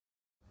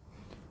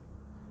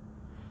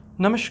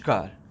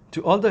Namaskar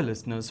to all the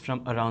listeners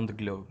from around the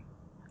globe,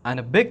 and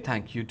a big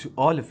thank you to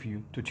all of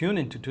you to tune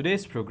into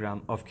today's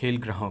program of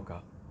KUMBH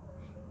Ka.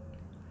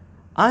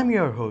 I'm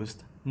your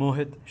host,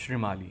 Mohit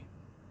Shrimali.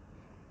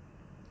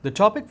 The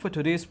topic for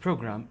today's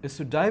program is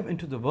to dive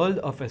into the world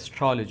of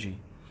astrology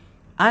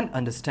and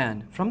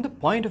understand from the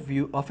point of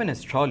view of an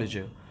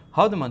astrologer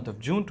how the month of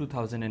June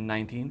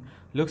 2019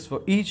 looks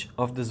for each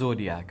of the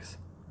zodiacs.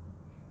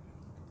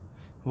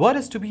 What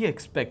is to be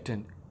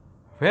expected?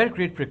 Where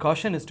great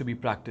precaution is to be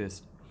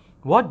practiced?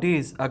 What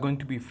days are going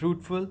to be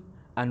fruitful?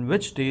 And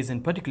which days in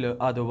particular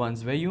are the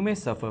ones where you may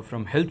suffer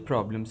from health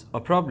problems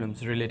or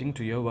problems relating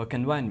to your work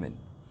environment?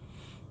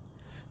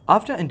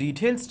 After a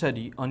detailed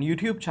study on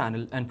YouTube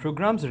channel and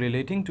programs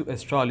relating to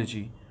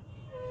astrology,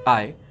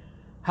 I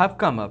have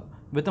come up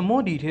with a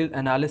more detailed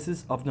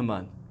analysis of the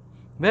month,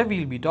 where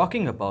we'll be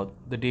talking about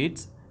the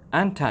dates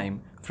and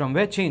time from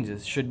where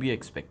changes should be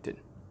expected.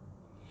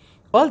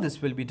 All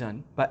this will be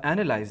done by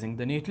analyzing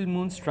the natal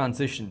moon's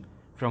transition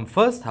from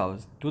 1st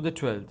house to the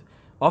 12th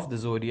of the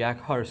zodiac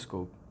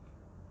horoscope.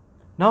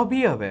 Now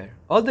be aware,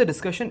 all the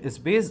discussion is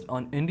based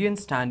on Indian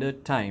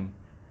Standard Time,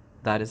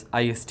 that is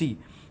IST,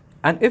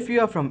 and if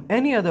you are from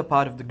any other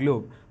part of the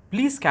globe,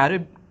 please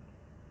calibrate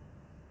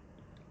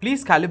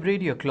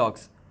your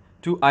clocks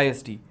to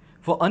IST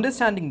for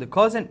understanding the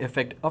cause and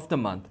effect of the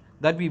month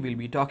that we will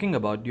be talking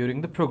about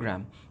during the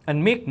program,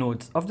 and make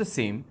notes of the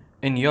same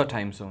in your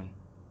time zone.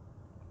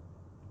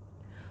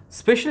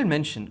 Special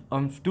mention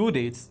on two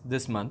dates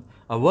this month: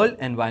 a World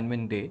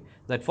Environment Day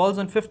that falls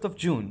on 5th of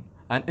June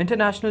and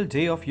International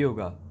Day of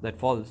Yoga that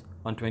falls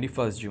on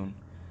 21st June.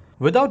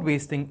 Without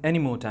wasting any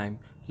more time,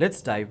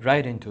 let's dive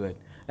right into it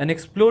and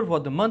explore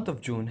what the month of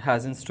June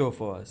has in store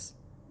for us.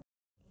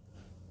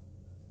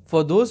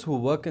 For those who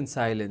work in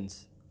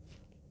silence,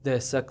 their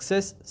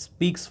success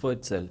speaks for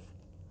itself.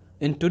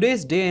 In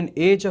today's day and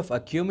age of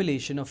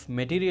accumulation of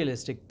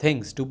materialistic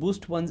things to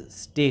boost one's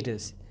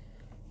status,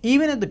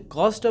 even at the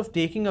cost of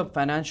taking up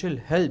financial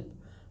help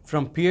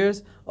from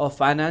peers or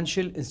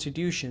financial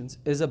institutions,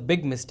 is a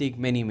big mistake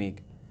many make.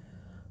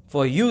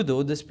 For you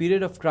though, this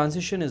period of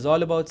transition is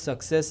all about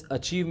success,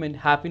 achievement,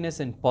 happiness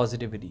and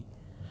positivity.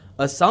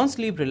 A sound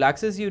sleep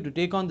relaxes you to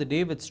take on the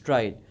day with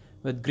stride,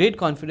 with great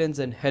confidence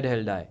and head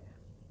held high.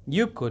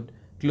 You could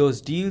close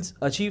deals,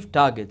 achieve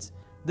targets.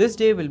 This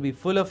day will be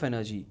full of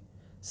energy.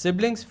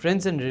 Siblings,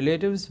 friends and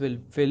relatives will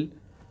feel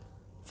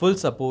full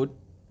support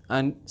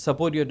and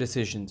support your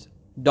decisions.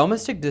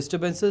 Domestic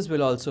disturbances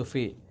will also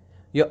fade.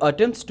 Your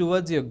attempts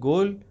towards your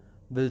goal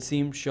will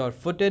seem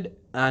sure-footed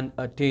and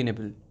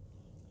attainable.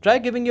 Try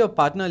giving your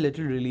partner a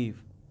little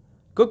relief.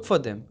 Cook for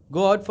them,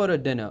 go out for a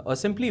dinner, or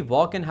simply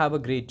walk and have a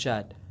great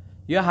chat.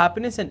 Your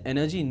happiness and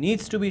energy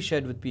needs to be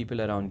shared with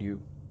people around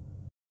you.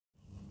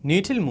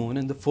 Natal moon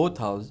in the 4th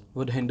house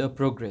would hinder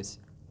progress.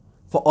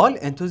 For all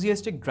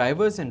enthusiastic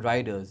drivers and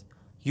riders,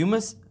 you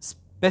must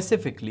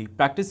specifically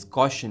practice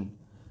caution,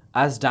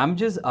 as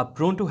damages are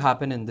prone to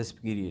happen in this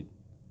period.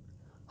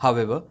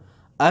 However,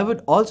 I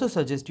would also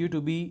suggest you to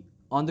be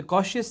on the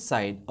cautious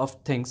side of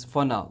things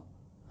for now.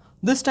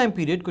 This time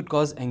period could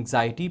cause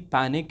anxiety,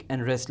 panic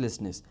and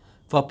restlessness.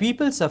 For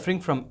people suffering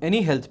from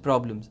any health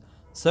problems,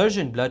 surge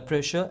in blood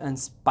pressure and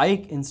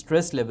spike in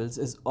stress levels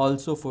is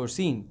also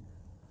foreseen.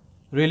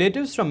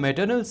 Relatives from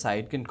maternal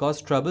side can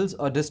cause troubles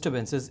or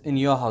disturbances in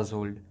your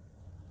household.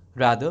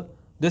 Rather,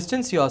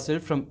 distance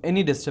yourself from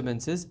any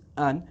disturbances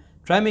and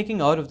try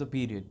making out of the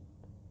period.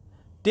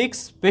 Take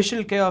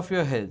special care of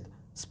your health,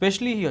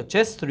 especially your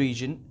chest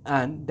region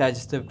and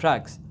digestive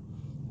tracts.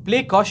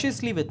 Play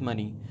cautiously with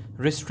money.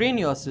 Restrain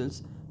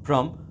yourselves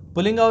from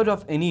pulling out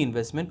of any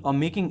investment or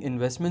making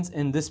investments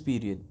in this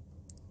period.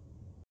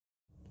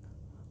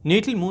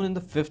 Natal moon in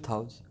the 5th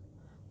house.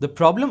 The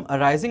problem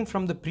arising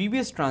from the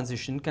previous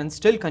transition can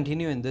still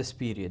continue in this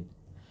period.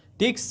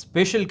 Take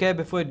special care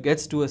before it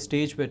gets to a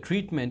stage where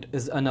treatment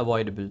is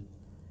unavoidable.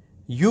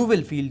 You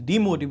will feel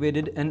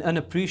demotivated and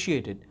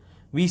unappreciated.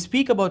 We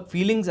speak about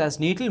feelings as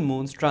natal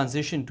moon's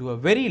transition to a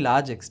very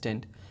large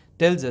extent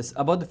tells us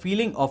about the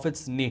feeling of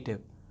its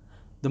native.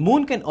 The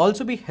moon can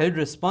also be held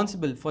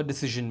responsible for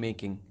decision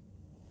making.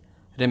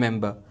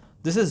 Remember,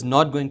 this is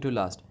not going to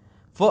last.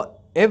 For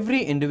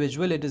every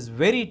individual, it is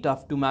very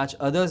tough to match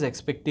others'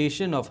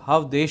 expectation of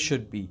how they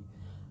should be,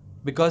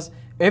 because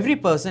every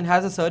person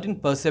has a certain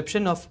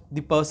perception of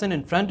the person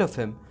in front of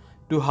him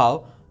to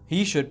how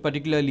he should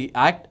particularly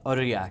act or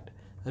react.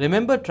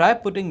 Remember, try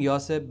putting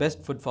yourself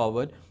best foot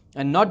forward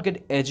and not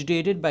get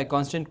agitated by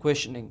constant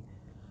questioning.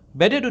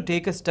 Better to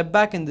take a step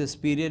back in this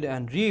period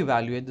and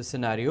re-evaluate the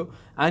scenario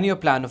and your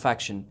plan of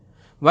action.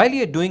 While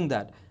you are doing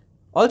that,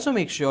 also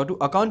make sure to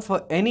account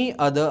for any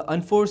other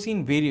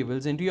unforeseen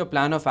variables into your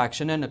plan of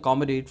action and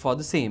accommodate for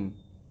the same.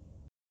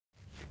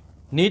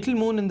 Natal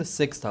moon in the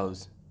 6th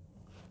house.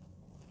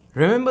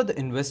 Remember the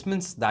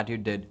investments that you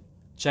did.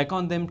 Check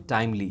on them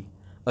timely.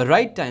 A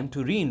right time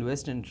to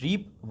reinvest and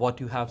reap what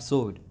you have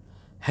sowed.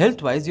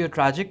 Health-wise, your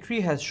trajectory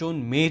has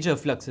shown major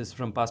fluxes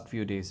from past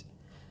few days.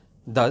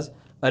 Thus,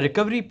 a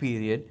recovery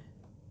period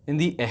in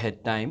the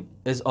ahead time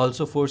is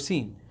also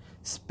foreseen.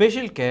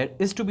 Special care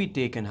is to be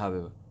taken,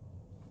 however.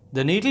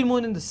 The natal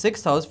moon in the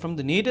 6th house from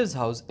the native's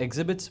house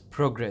exhibits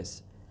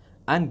progress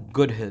and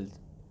good health,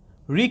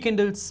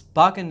 rekindled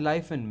spark in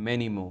life and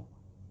many more.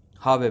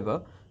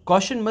 However,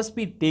 caution must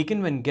be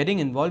taken when getting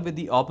involved with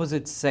the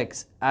opposite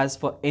sex as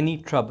for any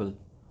trouble.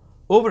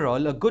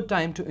 Overall, a good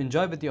time to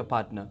enjoy with your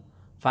partner,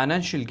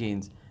 financial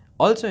gains,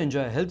 also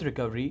enjoy health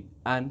recovery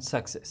and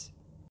success.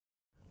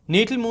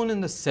 Natal moon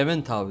in the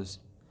 7th house.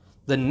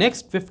 The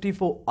next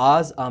 54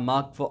 hours are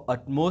marked for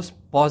utmost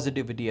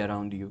positivity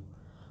around you,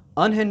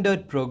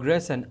 unhindered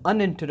progress and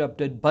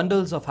uninterrupted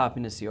bundles of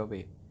happiness your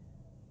way.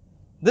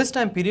 This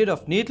time period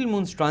of natal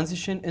moon's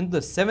transition into the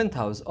 7th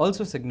house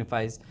also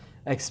signifies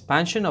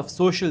expansion of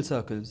social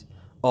circles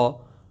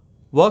or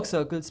work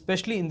circles,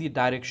 especially in the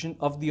direction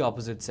of the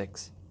opposite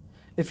sex.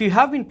 If you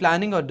have been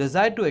planning or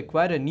desire to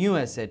acquire a new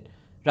asset,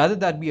 rather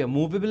that be a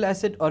movable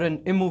asset or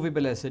an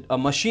immovable asset, a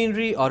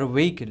machinery or a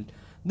vehicle,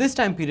 this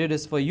time period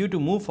is for you to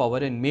move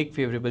forward and make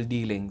favorable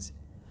dealings.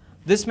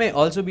 This may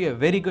also be a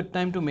very good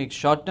time to make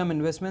short-term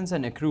investments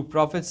and accrue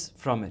profits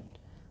from it.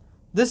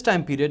 This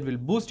time period will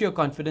boost your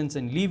confidence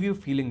and leave you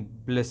feeling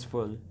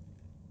blissful.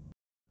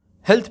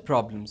 Health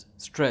problems,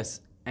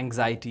 stress,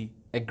 anxiety,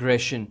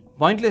 aggression,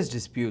 pointless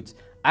disputes,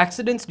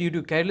 accidents due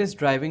to careless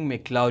driving may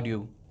cloud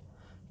you.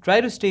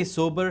 Try to stay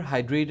sober,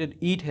 hydrated,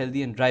 eat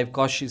healthy and drive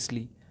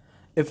cautiously.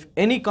 If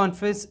any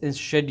conference is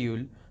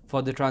scheduled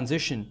for the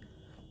transition,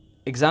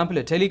 example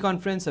a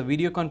teleconference, a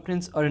video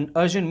conference or an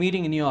urgent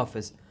meeting in your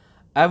office,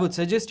 I would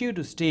suggest you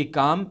to stay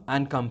calm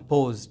and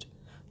composed.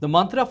 The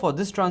mantra for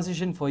this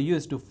transition for you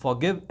is to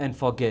forgive and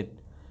forget.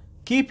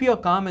 Keep your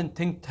calm and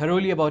think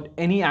thoroughly about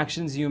any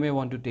actions you may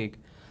want to take.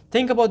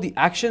 Think about the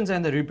actions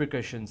and the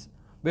repercussions.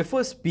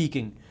 Before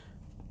speaking,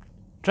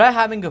 try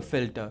having a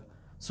filter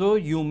so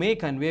you may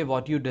convey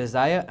what you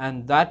desire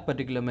and that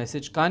particular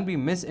message can't be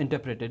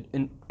misinterpreted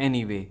in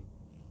any way.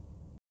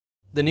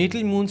 The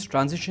natal moon's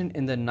transition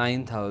in the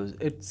 9th house.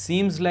 It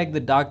seems like the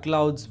dark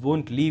clouds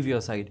won't leave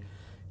your side.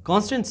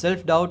 Constant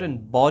self-doubt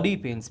and body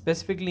pain,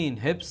 specifically in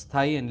hips,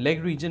 thigh and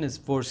leg region is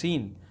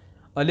foreseen.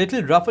 A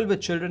little ruffle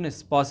with children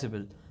is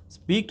possible.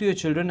 Speak to your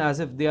children as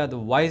if they are the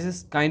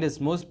wisest,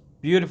 kindest, most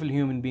beautiful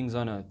human beings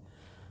on earth.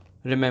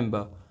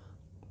 Remember,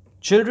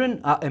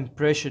 children are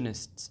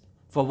impressionists.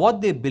 For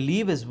what they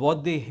believe is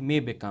what they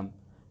may become.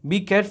 Be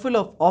careful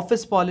of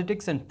office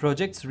politics and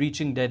projects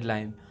reaching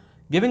deadline.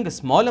 Giving a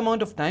small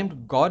amount of time to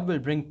God will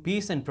bring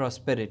peace and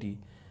prosperity.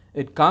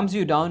 It calms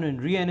you down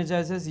and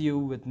re-energizes you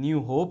with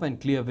new hope and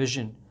clear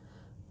vision.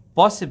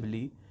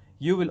 Possibly,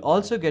 you will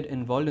also get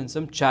involved in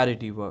some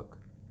charity work.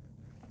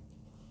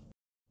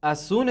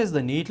 As soon as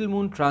the natal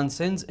moon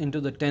transcends into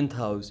the 10th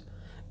house,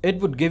 it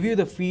would give you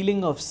the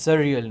feeling of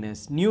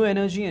surrealness, new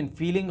energy and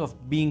feeling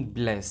of being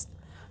blessed.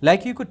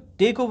 Like you could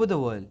take over the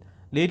world.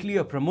 Lately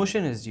your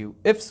promotion is due.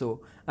 If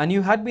so, and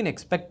you had been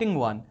expecting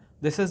one,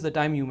 this is the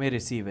time you may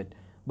receive it.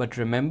 But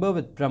remember,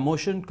 with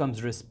promotion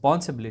comes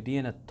responsibility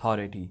and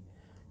authority.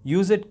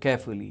 Use it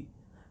carefully.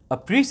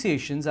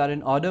 Appreciations are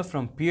in order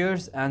from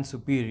peers and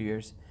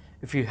superiors.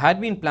 If you had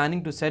been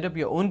planning to set up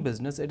your own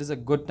business, it is a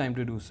good time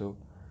to do so.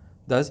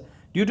 Thus,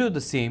 due to the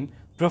same,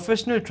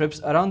 professional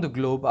trips around the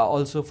globe are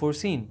also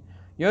foreseen.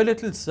 Your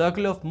little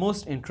circle of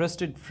most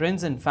interested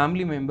friends and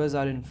family members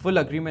are in full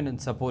agreement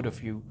and support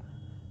of you.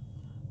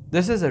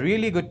 This is a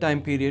really good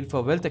time period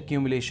for wealth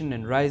accumulation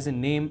and rise in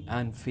name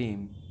and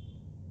fame.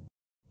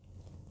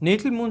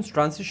 Natal moon's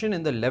transition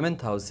in the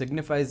 11th house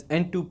signifies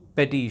end to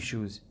petty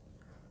issues.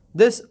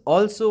 This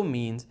also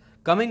means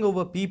coming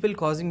over people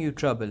causing you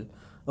trouble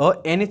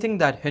or anything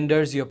that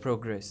hinders your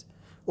progress.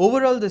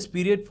 Overall, this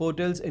period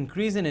foretells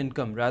increase in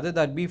income, rather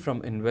that be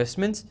from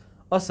investments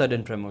or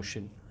sudden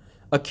promotion.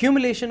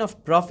 Accumulation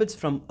of profits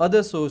from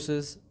other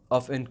sources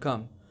of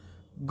income.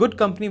 Good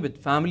company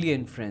with family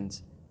and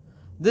friends.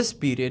 This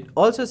period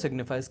also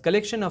signifies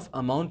collection of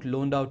amount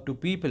loaned out to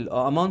people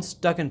or amount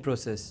stuck in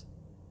process.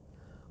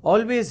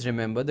 Always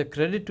remember, the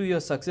credit to your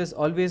success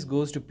always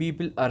goes to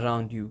people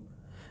around you.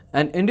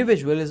 An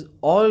individual is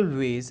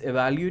always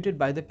evaluated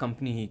by the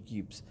company he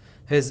keeps,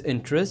 his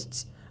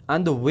interests,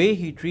 and the way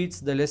he treats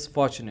the less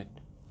fortunate.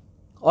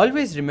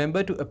 Always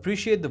remember to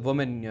appreciate the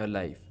woman in your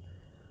life.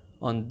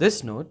 On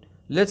this note,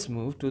 let's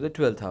move to the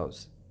 12th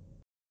house.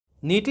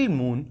 Natal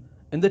moon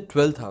in the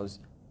 12th house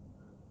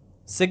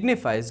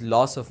signifies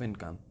loss of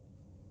income.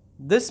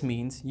 This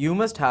means you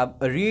must have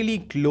a really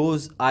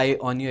close eye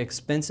on your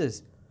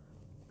expenses.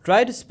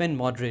 Try to spend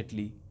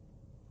moderately.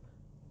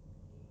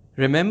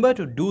 Remember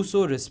to do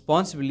so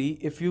responsibly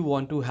if you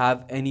want to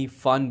have any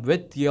fun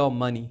with your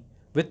money,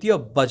 with your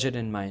budget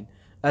in mind,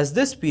 as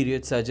this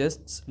period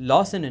suggests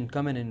loss in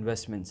income and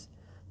investments.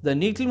 The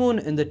natal moon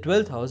in the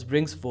 12th house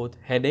brings forth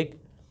headache,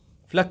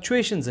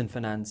 fluctuations in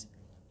finance,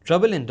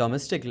 trouble in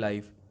domestic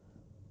life,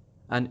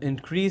 and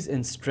increase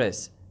in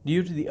stress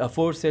due to the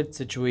aforesaid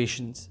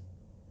situations.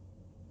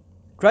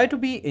 Try to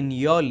be in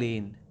your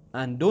lane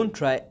and don't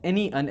try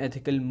any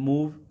unethical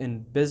move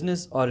in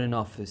business or in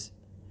office.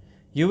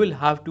 You will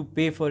have to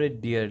pay for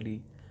it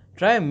dearly.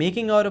 Try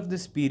making out of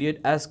this period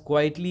as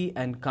quietly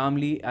and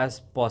calmly as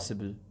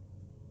possible.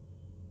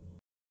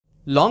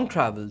 Long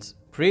travels,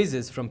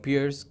 praises from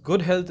peers,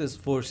 good health is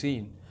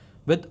foreseen,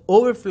 with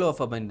overflow of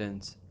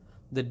abundance.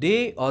 The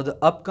day or the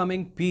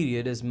upcoming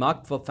period is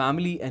marked for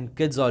family and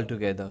kids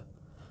altogether.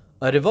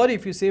 A reward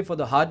if you say for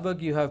the hard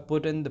work you have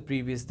put in the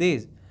previous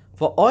days.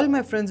 For all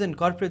my friends in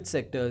corporate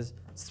sectors,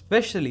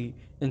 especially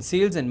in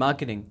sales and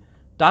marketing,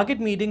 target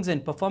meetings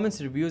and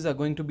performance reviews are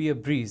going to be a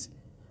breeze.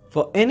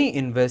 For any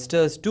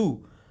investors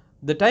too,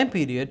 the time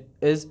period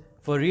is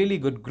for really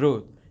good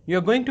growth. You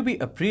are going to be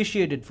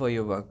appreciated for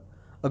your work.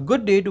 A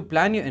good day to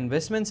plan your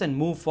investments and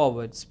move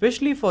forward,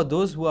 especially for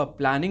those who are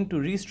planning to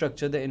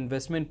restructure their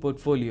investment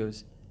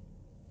portfolios.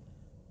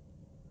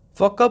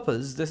 For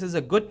couples, this is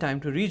a good time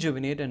to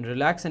rejuvenate and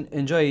relax and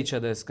enjoy each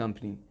other's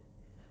company.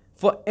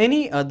 For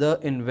any other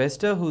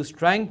investor who's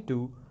trying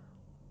to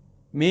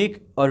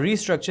make or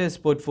restructure his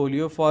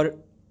portfolio for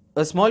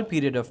a small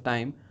period of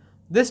time,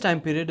 this time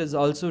period is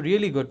also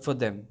really good for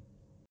them.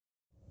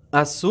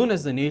 As soon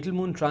as the natal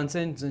moon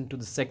transcends into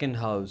the second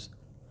house,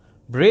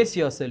 brace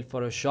yourself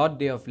for a short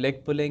day of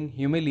leg pulling,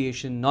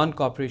 humiliation,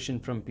 non-cooperation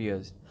from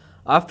peers.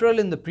 After all,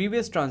 in the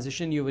previous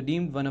transition, you were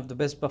deemed one of the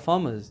best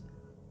performers.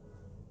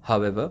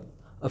 However,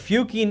 a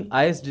few keen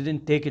eyes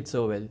didn't take it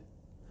so well.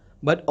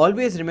 But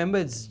always remember,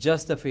 it's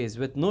just a phase.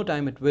 With no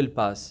time, it will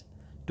pass.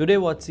 Today,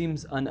 what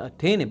seems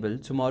unattainable,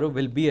 tomorrow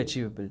will be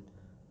achievable.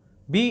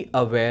 Be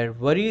aware,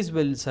 worries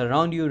will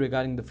surround you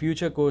regarding the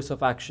future course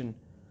of action.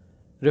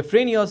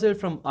 Refrain yourself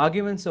from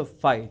arguments or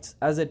fights,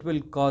 as it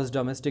will cause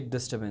domestic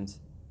disturbance.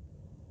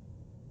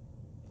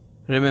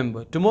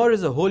 Remember, tomorrow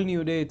is a whole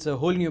new day, it's a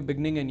whole new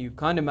beginning, and you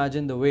can't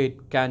imagine the way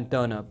it can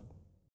turn up.